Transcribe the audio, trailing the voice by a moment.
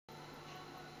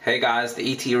Hey guys,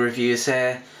 the ET Reviews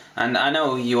here, and I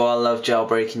know you all love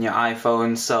jailbreaking your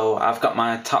iPhone, so I've got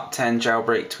my top 10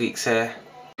 jailbreak tweaks here.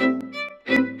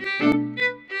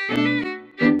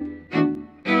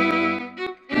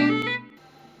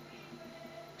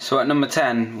 So at number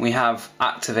 10 we have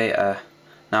Activator.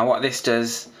 Now what this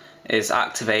does is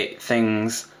activate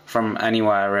things from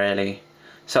anywhere really.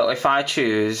 So if I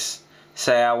choose,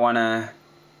 say I want to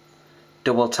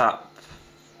double tap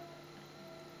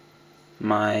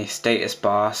my status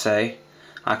bar, say,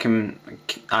 I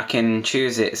can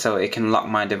choose it so it can lock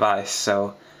my device.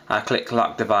 So I click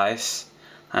lock device,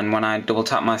 and when I double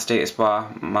tap my status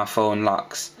bar, my phone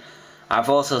locks. I've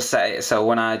also set it so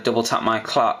when I double tap my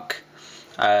clock,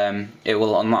 it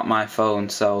will unlock my phone.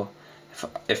 So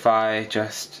if I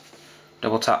just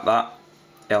double tap that,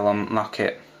 it'll unlock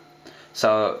it.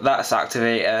 So that's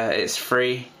Activator. It's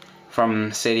free from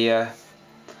Cydia,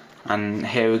 and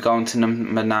here we go on to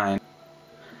number 9.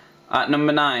 At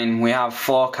number 9 we have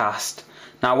Forecast.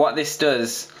 Now what this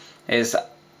does is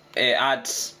it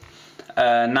adds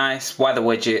a nice weather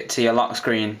widget to your lock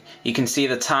screen. You can see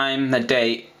the time, the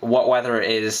date, what weather it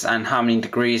is, and how many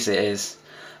degrees it is.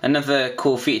 Another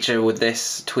cool feature with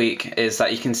this tweak is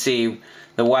that you can see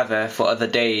the weather for other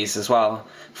days as well,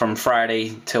 from Friday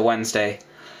to Wednesday.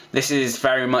 This is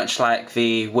very much like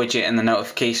the widget in the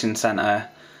notification center,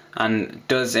 and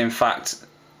does in fact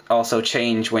also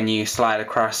change when you slide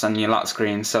across on your lock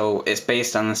screen, so it's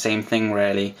based on the same thing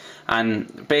really.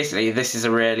 And basically this is a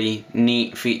really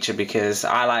neat feature because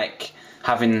I like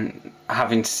having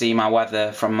to see my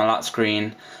weather from my lock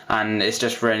screen, and it's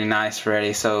just really nice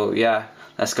really. So yeah,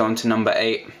 let's go on to number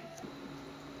 8.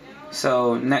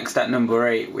 So next at number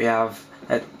 8 we have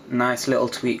a nice little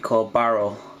tweak called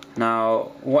Barrel.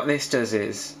 Now what this does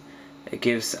is it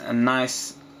gives a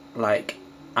nice like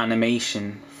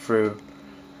animation through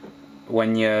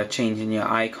when you're changing your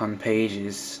icon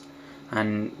pages,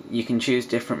 and you can choose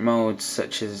different modes,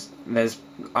 such as there's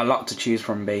a lot to choose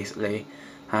from basically,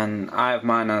 and I have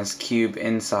mine as cube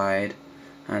inside.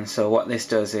 And so what this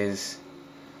does is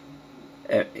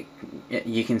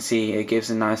you can see it gives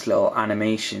a nice little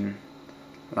animation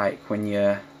like when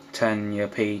you turn your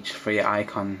page for your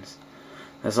icons.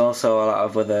 There's also a lot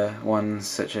of other ones,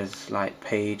 such as like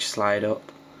page slide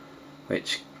up,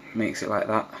 which makes it like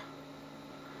that.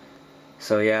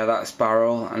 So yeah, that's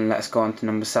Barrel, and let's go on to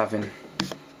number 7.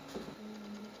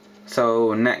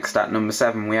 So next at number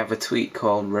 7 we have a tweak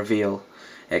called Reveal.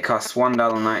 It costs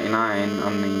 $1.99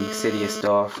 on the Cydia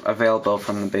store, available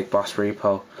from the Big Boss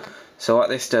repo. So what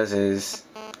this does is,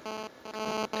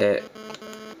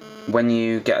 when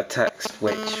you get a text,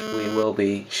 which we will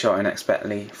be shorting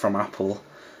expectantly from Apple,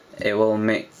 it will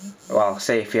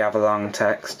say if you have a long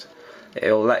text,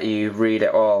 it will let you read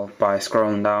it all by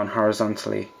scrolling down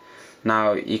horizontally.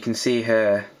 Now you can see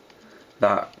here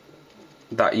that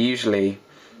usually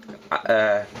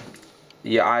your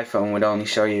iPhone would only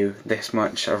show you this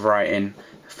much of writing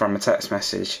from a text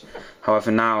message. However,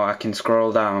 now I can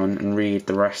scroll down and read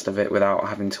the rest of it without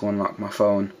having to unlock my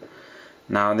phone.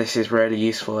 Now this is really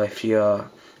useful if you're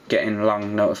getting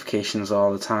long notifications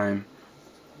all the time.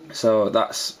 So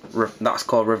that's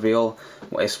called Reveal.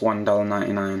 It's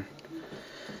 $1.99.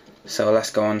 So let's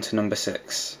go on to number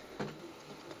 6.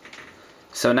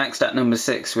 So next at number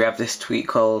 6 we have this tweak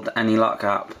called AnyLock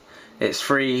app. It's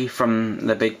free from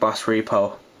the Big Boss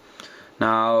repo.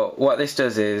 Now what this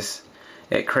does is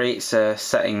it creates a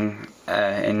setting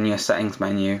in your settings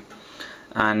menu,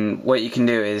 and what you can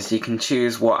do is you can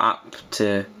choose what app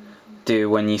to do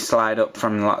when you slide up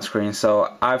from the lock screen.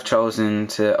 So I've chosen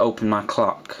to open my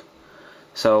clock.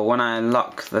 So when I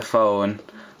lock the phone,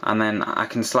 and then I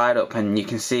can slide up, and you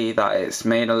can see that it's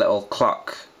made a little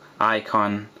clock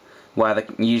icon where the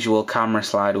usual camera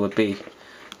slider would be.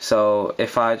 So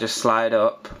if I just slide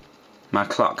up, my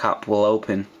clock app will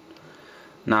open.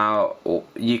 Now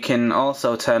you can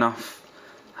also turn off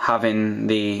having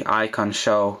the icon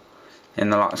show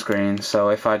in the lock screen. So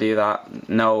if I do that,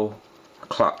 no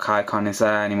clock icon is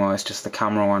there anymore, it's just the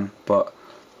camera one, but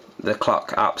the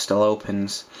clock app still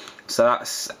opens. So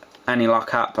that's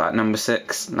AnyLock app at number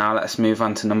 6. Now let's move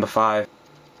on to number 5.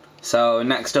 So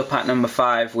next up at number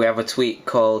 5 we have a tweak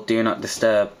called Do Not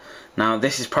Disturb. Now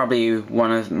this is probably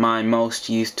one of my most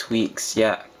used tweaks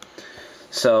yet.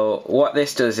 So what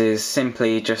this does is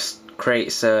simply just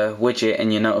creates a widget in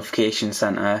your notification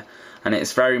center, and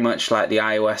it's very much like the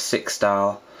iOS 6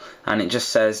 style, and it just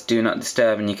says Do Not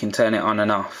Disturb, and you can turn it on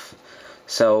and off.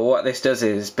 So what this does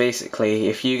is basically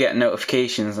if you get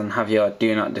notifications and have your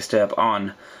Do Not Disturb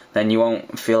on, then you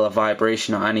won't feel a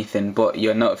vibration or anything, but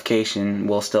your notification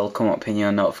will still come up in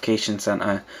your notification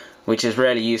center which is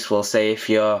really useful, say if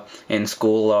you're in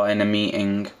school or in a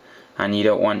meeting and you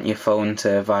don't want your phone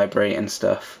to vibrate and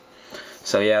stuff.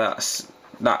 So yeah,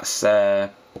 that's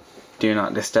Do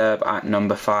Not Disturb at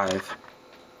number 5.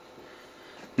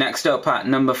 Next up at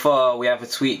number 4 we have a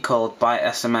tweak called Byte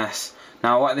SMS.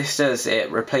 Now what this does,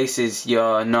 it replaces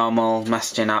your normal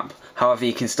messaging app, however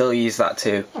you can still use that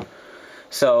too.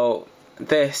 So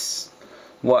this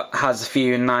has a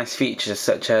few nice features,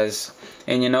 such as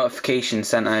in your notification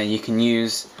center you can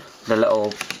use the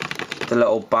little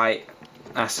Byte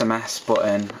SMS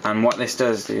button, and what this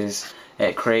does is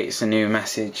it creates a new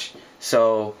message.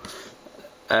 So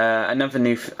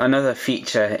another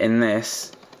feature in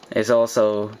this is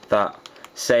also that,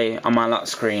 say on my lock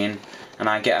screen and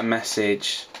I get a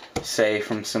message, say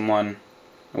from someone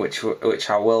which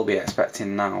I will be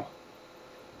expecting now.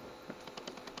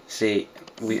 See,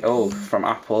 from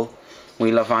Apple,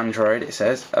 we love Android, it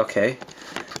says, okay.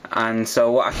 And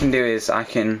so what I can do is I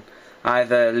can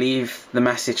either leave the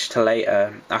message to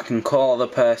later, I can call the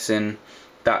person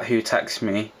who texts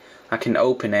me, I can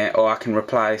open it, or I can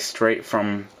reply straight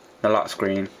from the lock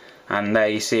screen. And there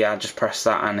you see, I just press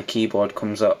that and the keyboard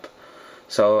comes up.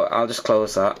 So I'll just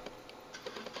close that,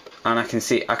 and I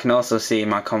can also see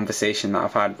my conversation that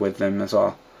I've had with them as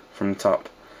well from the top.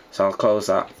 So I'll close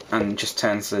that and just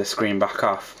turns the screen back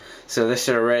off. So this is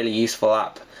a really useful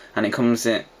app, and it comes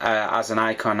in as an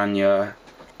icon on your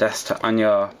desktop, on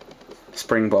your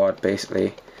springboard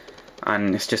basically,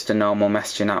 and it's just a normal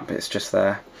messaging app, it's just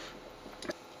there.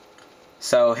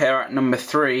 So here at number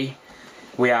 3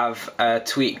 we have a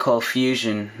tweak called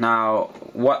Fusion. Now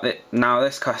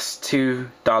this costs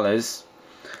 $2,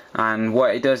 and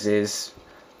what it does is,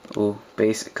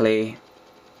 basically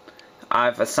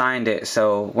I've assigned it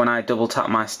so when I double tap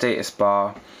my status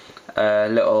bar, the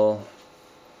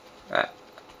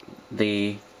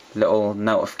little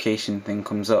notification thing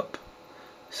comes up.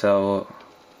 So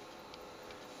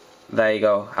there you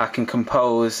go, I can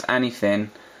compose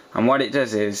anything, and what it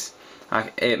does is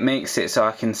it makes it so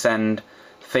I can send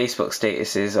Facebook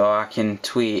statuses, or I can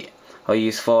tweet, or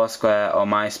use Foursquare or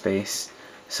MySpace.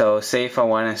 So say if I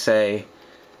want to say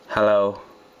hello,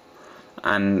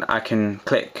 and I can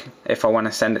click, if I want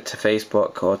to send it to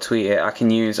Facebook or tweet it, I can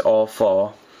use all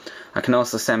 4. I can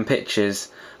also send pictures,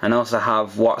 and also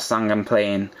have what song I'm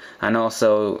playing, and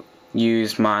also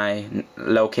use my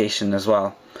location as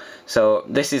well. So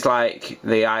this is like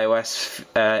the iOS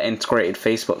integrated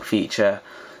Facebook feature,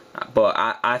 but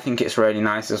I think it's really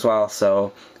nice as well.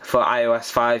 So for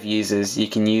iOS 5 users, you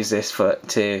can use this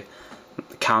to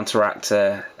counteract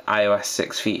iOS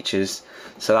 6 features.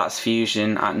 So that's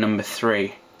Fusion at number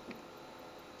 3.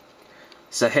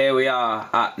 So here we are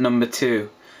at number 2.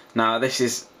 Now this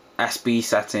is SB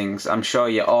settings. I'm sure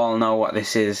you all know what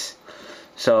this is.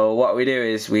 So what we do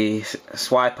is we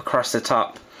swipe across the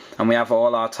top, and we have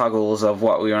all our toggles of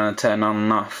what we want to turn on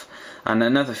and off. And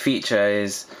another feature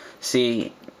is,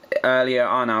 see, earlier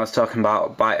on I was talking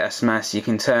about Byte SMS. You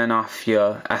can turn off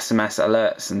your SMS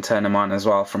alerts and turn them on as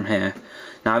well from here.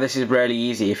 Now this is really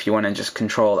easy if you want to just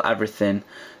control everything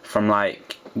from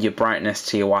like your brightness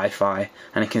to your Wi-Fi,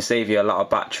 and it can save you a lot of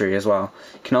battery as well.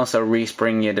 You can also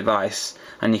respring your device,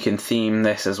 and you can theme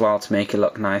this as well to make it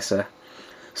look nicer.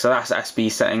 So that's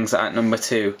SB settings at number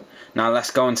 2. Now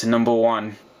let's go into number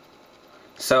 1.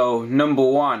 So number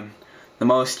 1, the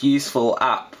most useful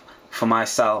app for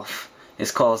myself,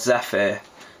 is called Zephyr.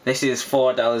 This is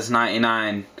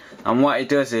 $4.99, and what it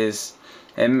does is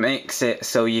it makes it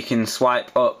so you can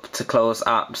swipe up to close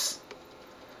apps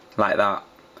like that.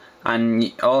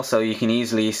 And also you can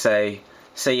easily say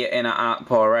you're in an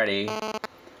app already,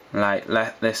 like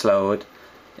let this load.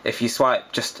 If you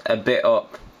swipe just a bit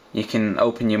up, you can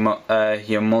open your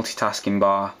multitasking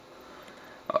bar.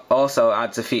 Also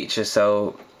adds a feature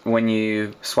so when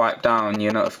you swipe down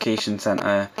your notification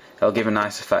center, it'll give a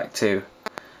nice effect too.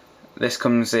 This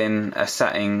comes in a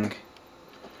setting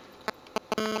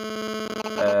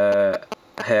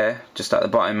here just at the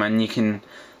bottom, and you can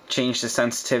change the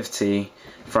sensitivity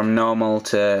from normal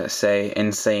to say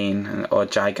insane or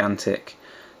gigantic.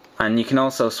 And you can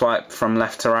also swipe from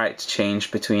left to right to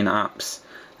change between apps.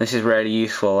 This is really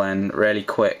useful and really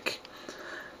quick.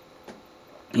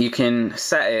 You can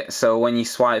set it so when you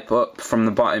swipe up from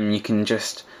the bottom, you can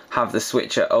just have the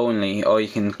switcher only, or you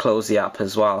can close the app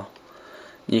as well.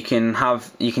 You can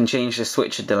change the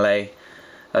switcher delay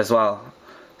as well.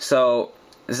 So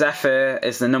Zephyr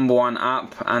is the number 1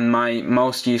 app and my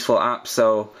most useful app.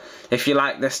 So if you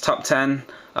like this top 10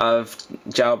 of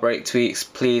Jailbreak Tweaks,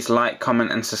 please like,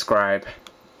 comment and subscribe.